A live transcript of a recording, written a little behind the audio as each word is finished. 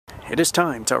it is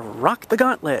time to rock the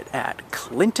gauntlet at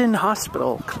Clinton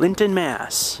Hospital, Clinton,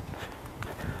 Mass.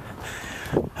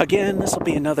 Again, this will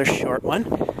be another short one.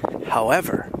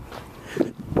 However,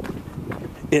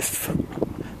 if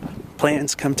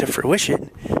plans come to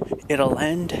fruition, it'll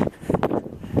end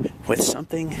with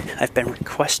something I've been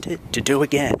requested to do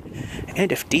again.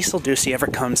 And if Dieselducy ever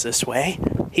comes this way,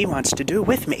 he wants to do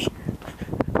with me.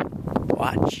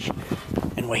 Watch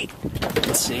and wait.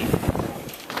 Let's see.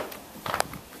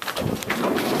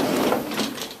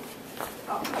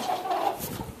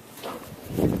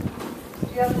 Do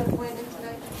you have an appointment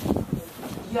today?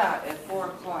 Yeah, at 4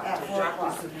 o'clock. At 4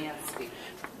 o'clock. Dr. Zemansky.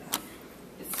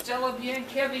 It's still a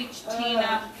Vienkiewicz,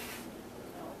 Tina.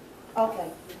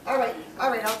 Okay. All right,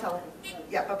 I'll tell her.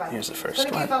 Yeah, bye-bye. Here's the first It's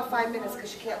going to one. be about 5 minutes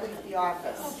because she can't leave the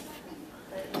office.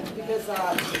 Because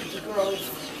the girl is...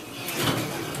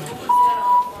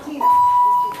 Tina.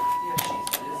 Yeah, she's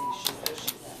busy. She says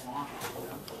she's long.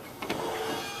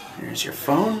 Here's your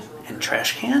phone and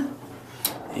trash can.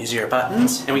 These are your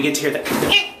buttons. And we get to hear the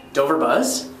Dover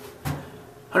buzz.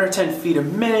 110 feet a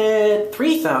minute,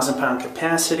 3,000 pound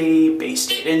capacity, base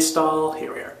state install.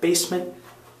 Here we are, basement.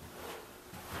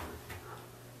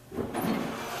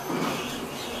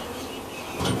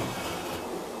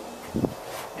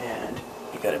 And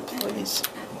you got employees.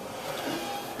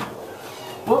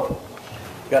 Whoop,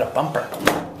 you got a bumper.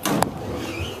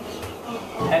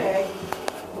 Okay.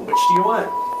 Which do you want?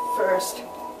 First.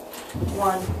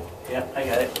 One. Yep, I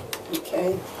got it.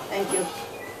 Okay. Thank you.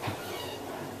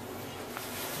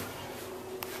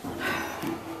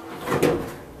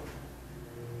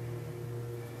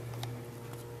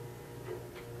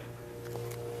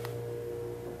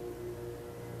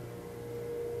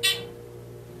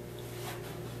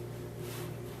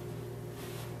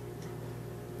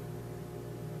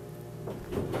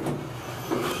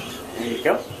 There you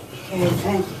go. Okay,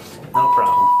 thank you. No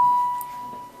problem.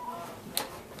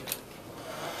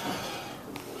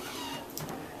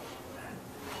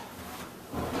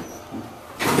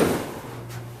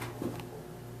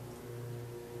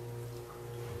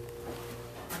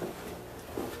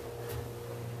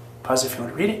 Pause if you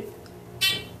want to read it.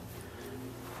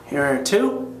 Here are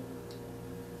 2.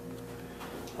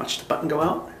 Watch the button go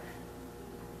out.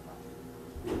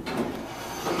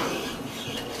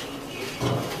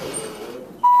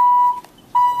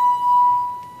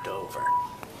 Dover.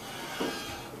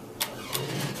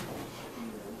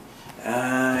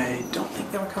 I don't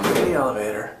think they were coming to the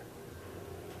elevator.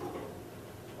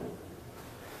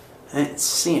 I didn't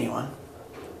see anyone.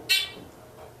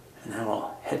 And then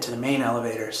we'll head to the main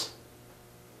elevators.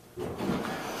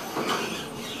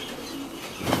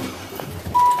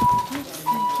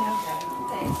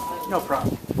 No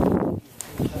problem.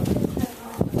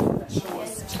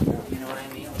 You know what I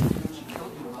mean?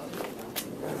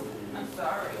 I'm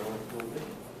sorry.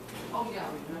 Oh, yeah.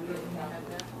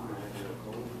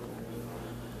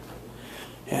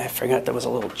 Yeah, I forgot there was a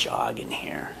little jog in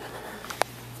here.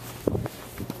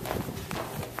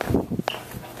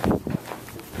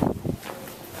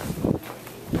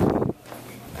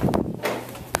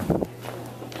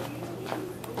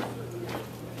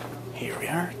 Here we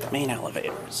are, the main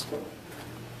elevators.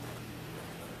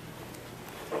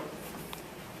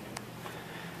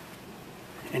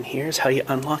 And here's how you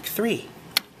unlock 3,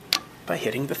 by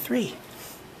hitting the 3.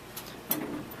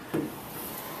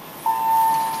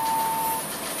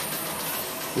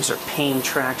 These are Payne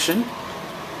Traction.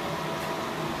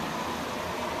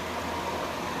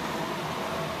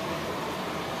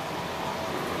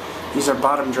 These are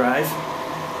bottom drive.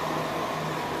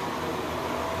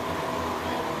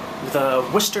 The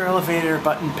Worcester elevator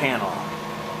button panel.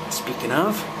 Speaking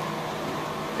of,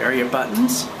 there are your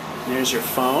buttons. There's your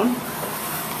phone.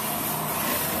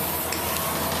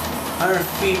 100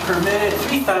 feet per minute,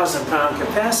 3,000 pound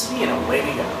capacity, and away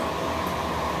we go.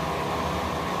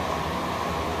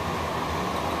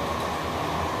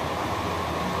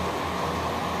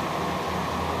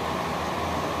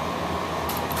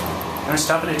 I'm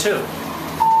stopping at 2. Go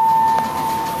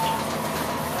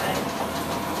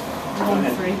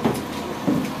ahead.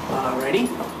 Alrighty.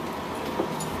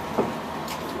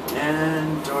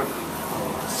 And door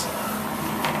closed.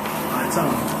 On its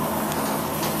own.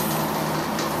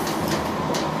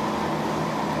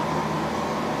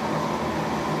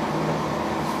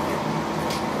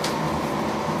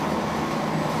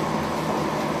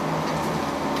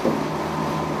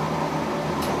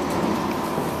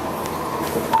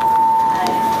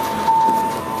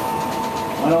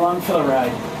 Went along for the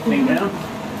ride. Thing down?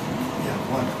 Yeah,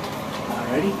 one.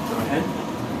 Alrighty, go ahead.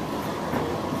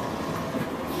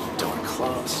 Door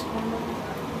closed.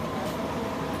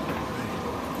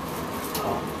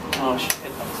 Oh, Oh shit,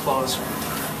 I'm close.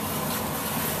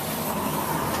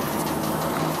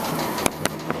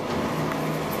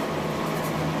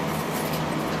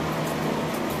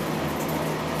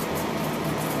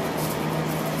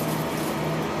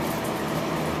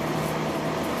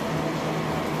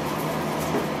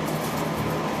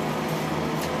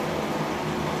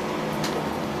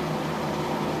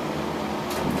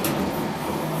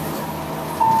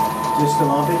 Just the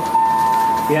lobby?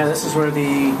 Yeah, this is where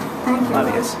the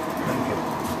lobby is. Thank you.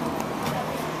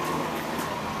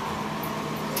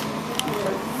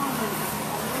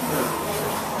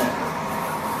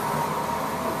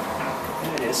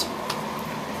 There it is.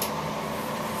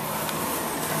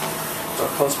 Door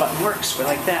close button works. We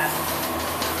like that.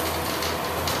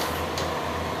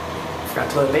 Forgot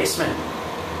to go to the basement.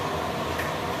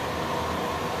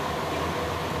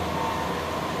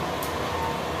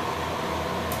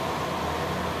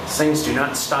 Things do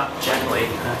not stop gently,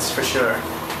 that's for sure.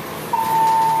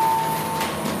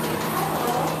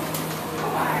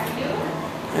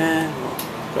 And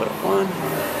we'll go to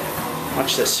 1.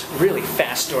 Watch this really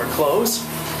fast door close.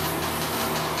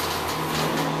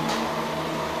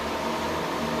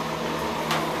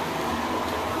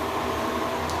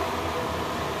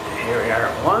 And here we are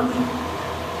at 1.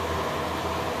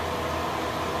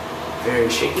 Very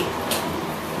shaky.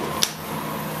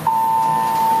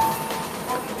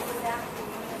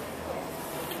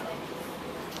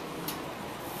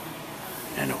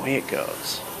 And away it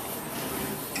goes.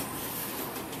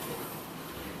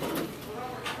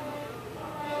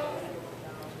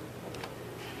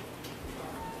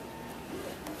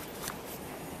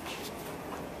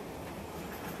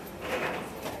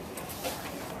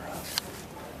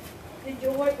 Did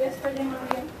you work yesterday,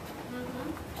 Maria?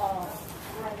 Oh,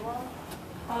 well,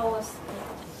 how was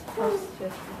first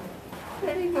yesterday?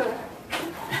 Pretty good.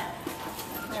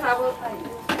 Travel.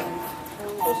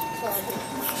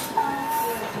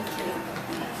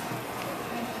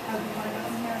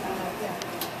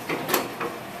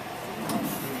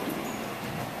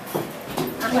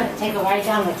 I'm going to take a ride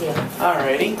down with you.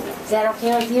 Alrighty. Is that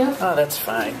okay with you? Oh, that's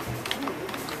fine.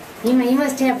 You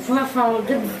must have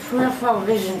good peripheral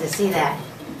vision to see that.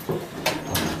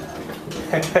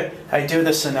 I do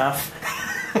this enough.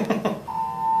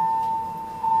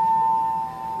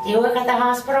 Do you work at the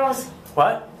hospitals?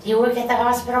 What? Do you work at the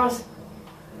hospitals?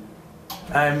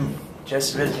 I'm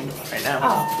just visiting right now.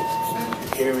 Oh,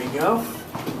 Here we go.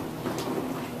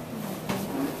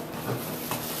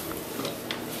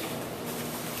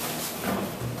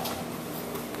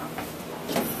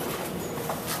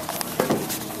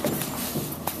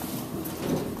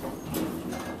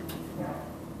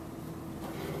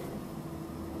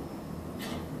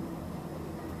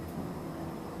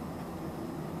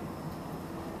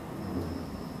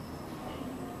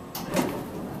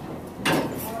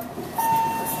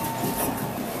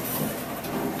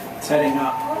 It's heading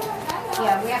up.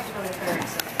 yeah, we have to go to third.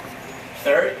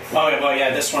 Third? Oh, yeah, well,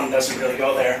 yeah, this one doesn't really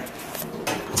go there.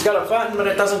 It's got a button, but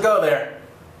it doesn't go there.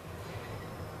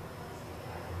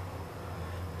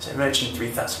 So I mentioned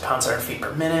 3,000 pounds, 100 feet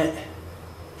per minute.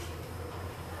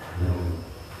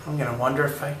 I'm gonna wonder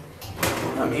if I...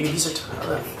 Oh, maybe these are...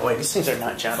 Oh, wait, these things are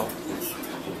not gentle.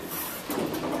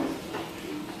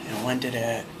 And when did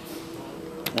it...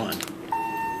 1.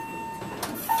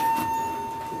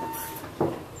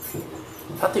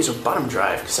 I thought these were bottom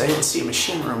drive because I didn't see a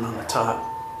machine room on the top.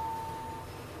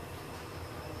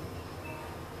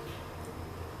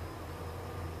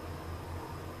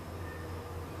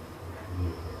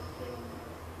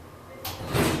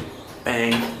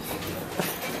 Bang.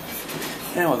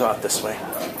 And we'll go out this way.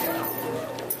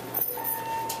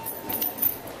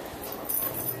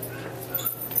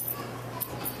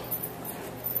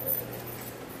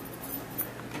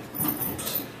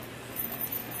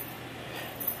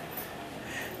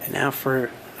 And now for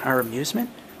our amusement,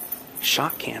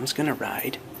 Shock Cam's gonna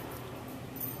ride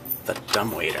the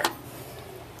dumbwaiter.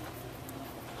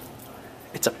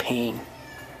 It's a pain.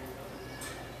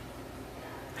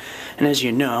 And as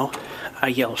you know, I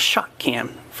yell Shock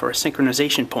Cam for a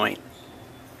synchronization point.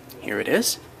 Here it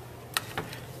is.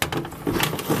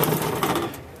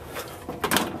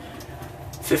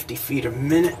 "50 feet a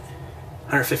minute,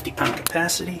 150 pound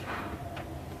capacity."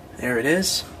 There it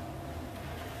is.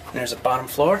 And there's a bottom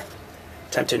floor.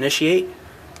 Time to initiate.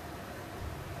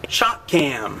 Shock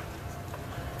Cam.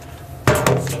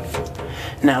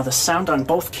 Now the sound on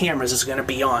both cameras is going to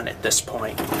be on at this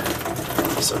point.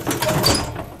 So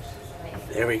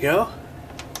there we go.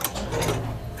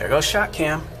 There goes Shock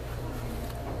Cam.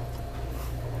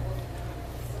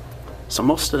 So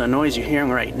most of the noise you're hearing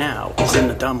right now is in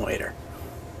the dumbwaiter.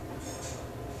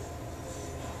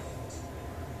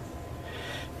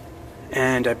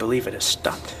 And I believe it has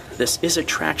stopped. This is a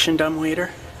traction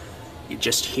dumbwaiter. You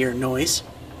just hear noise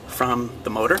from the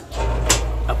motor.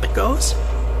 Up it goes.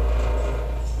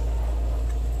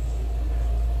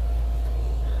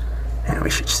 And we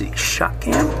should see shot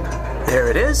cam. There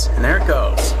it is, and there it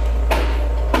goes.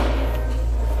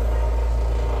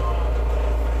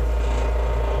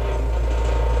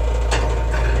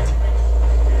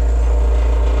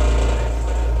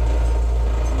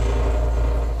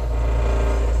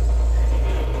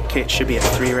 Okay, it should be at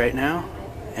 3 right now,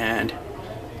 and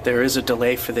there is a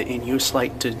delay for the in-use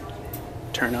light to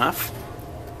turn off.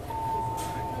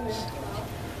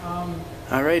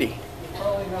 Alrighty.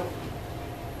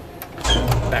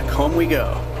 Back home we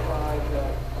go.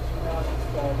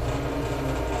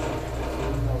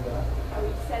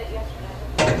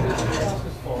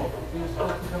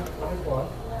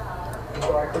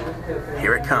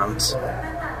 Here it comes.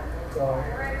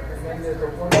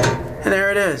 And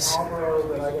there it is.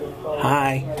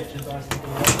 Hi.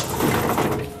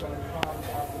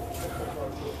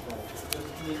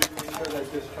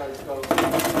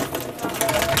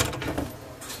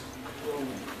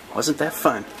 Wasn't that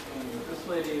fun?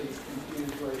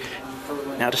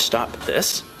 Now to stop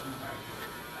this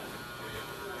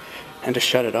and to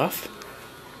shut it off.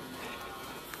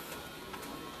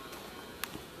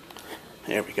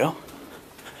 There we go.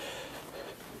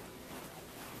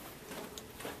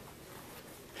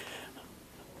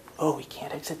 Oh, we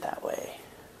can't exit that way.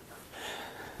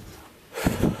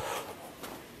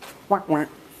 Wah, wah.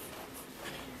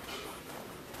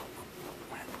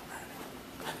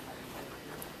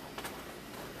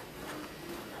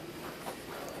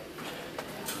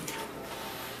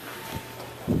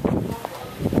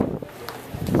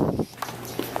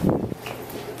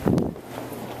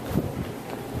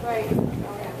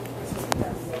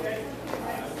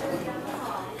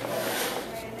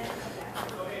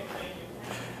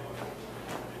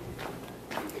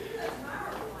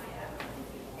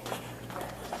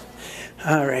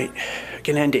 Alright, I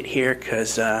can end it here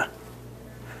because I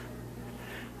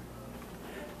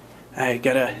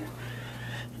gotta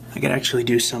actually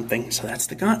do something. So that's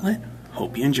the Gauntlet.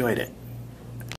 Hope you enjoyed it.